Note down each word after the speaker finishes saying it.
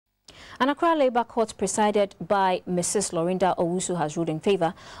An Accra Labour Court presided by Ms Lorinda Owusu has ruled in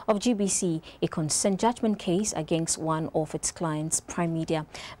favour of GBC, a consent judgment case against one of its clients, Prime Media.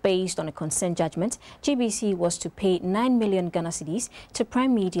 Based on a consent judgment, GBC was to pay 9 million Ghana cedis to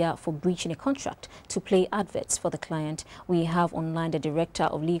Prime Media for breaching a contract to play adverts for the client. We have online the Director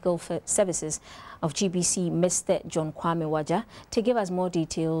of Legal Services of GBC, Mr. John Kwame Waja, to give us more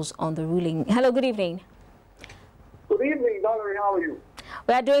details on the ruling. Hello, good evening. Good evening, Valerie. How are you?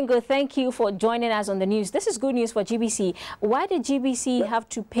 We are doing good. Thank you for joining us on the news. This is good news for GBC. Why did GBC have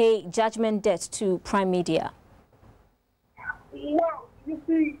to pay judgment debt to Prime Media? Well, you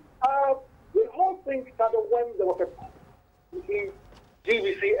see, the whole thing started when there was a between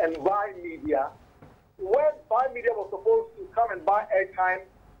GBC and Prime Media, where Prime Media was supposed to come and buy airtime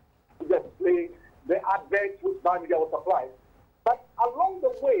to just play the adverts which Prime Media was supplied. But along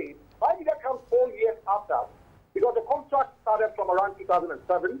the way, Prime Media comes 4 years after, because the contract started from around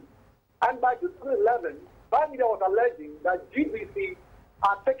 2007, and by 2011, Prime Media was alleging that GBC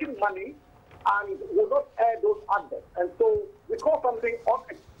are taking money and will not air those adverts. And so we call something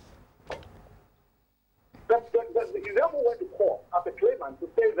the example went to court as a claimant to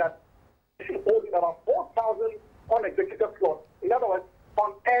say that she's holding about 4,000 unexecuted slots, in other words,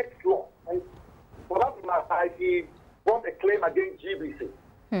 unaired slots. And for that matter, he brought a claim against GBC.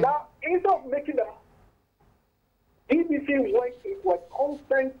 Now, instead of making them, GBC went into a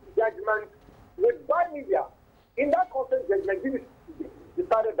consent judgment with Prime Media. In that consent judgment, GBC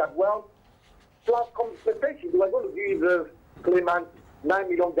decided that, well, plus compensation, they were going to give the claimant 9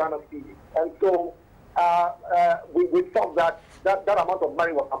 million Ghana cedis. And so we thought that amount of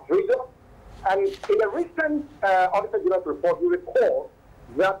money was appraisal. And in a recent Auditor General's report, we recall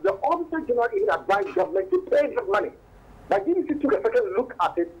that the Auditor General even advised government to pay that money. But GBC took a second look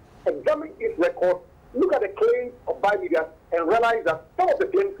at it, examined its record, look at the claims of Prime Media and realize that some of the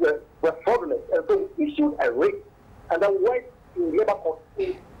claims were fraudulent. And so we issued a writ and then went to Labour Court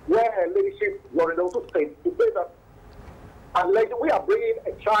where her ladyship, Lorinda Owusu, said to say that allegedly we are bringing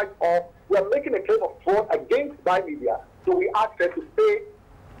a charge of, we are making a claim of fraud against Prime Media. So we asked her to pay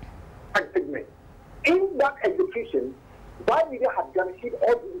a judgment. In that execution, Prime Media had guaranteed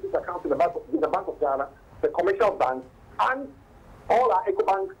all GBC's accounts in the Bank of Ghana, the commercial bank, and all our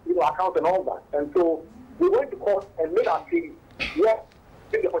EcoBank accounts and all that. And so we went to court and made our case. Yeah,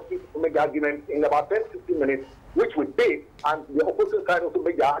 the opportunity to make the argument in about 10-15 minutes, which we did, and the opposing side also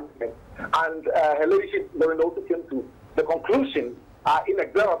made the argument. And her ladyship, Lorinda Owusu, came to the conclusion in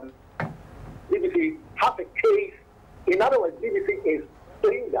exam GBC has a case. In other words, GBC is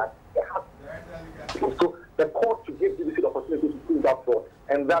saying that it has so the court should give GBC the opportunity to prove that fraud,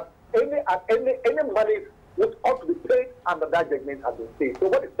 and that any money which ought to be paid under that judgment has been paid. So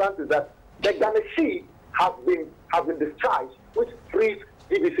what it stands is that the guarantee has been discharged, which frees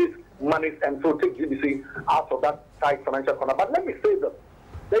GBC's monies and so takes GBC out of that tight financial corner. But let me say this: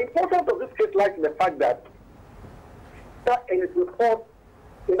 the importance of this case lies in the fact that in its report,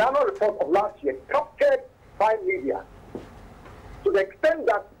 in the annual report of last year, captured Prime Media to the extent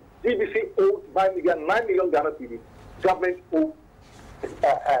that GBC owes Prime Media 9 million Ghana cedis, government owes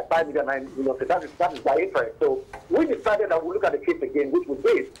Prime Media 9 million. That is by interest. So we decided that we'll look at the case again, which we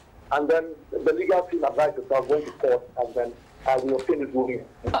did, and then the legal team advised us going to court, and then we obtained this ruling.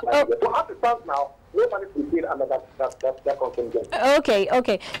 So as it stands now, no money is paid under that consent judgment.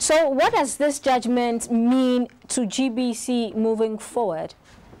 Okay. So what does this judgment mean to GBC moving forward?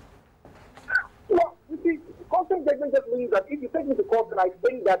 Well, you see, consent judgment just means that if you take me to court and I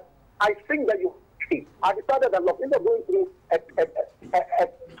think that you I decided that, look, instead of going through a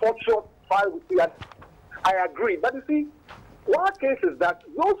torture file with you, I agree. But you see, one case is that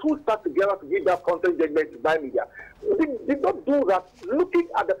those who start together to give that consent judgment to Prime Media did not do that looking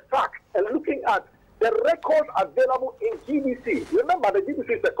at the facts and looking at the records available in GBC. Remember, the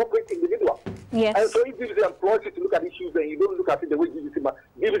GBC is a corporate individual. Yes. And so if GBC employs you to look at issues and you don't look at it the way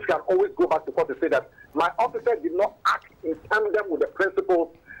GBC can always go back to court and say that my officer did not act in tandem with the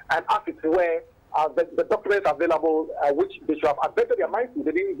principles and as it were, the documents available, which they should have adverted their minds to,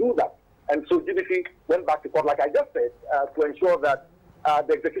 they didn't do that. And so GBC went back to court, like I just said, to ensure that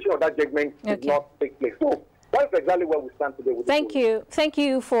the execution of that judgment did not take place. So that's exactly where we stand today. Thank you. Thank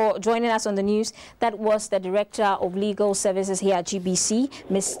you for joining us on the news. That was the Director of Legal Services here at GBC,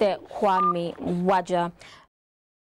 Mr. Kwame Waja.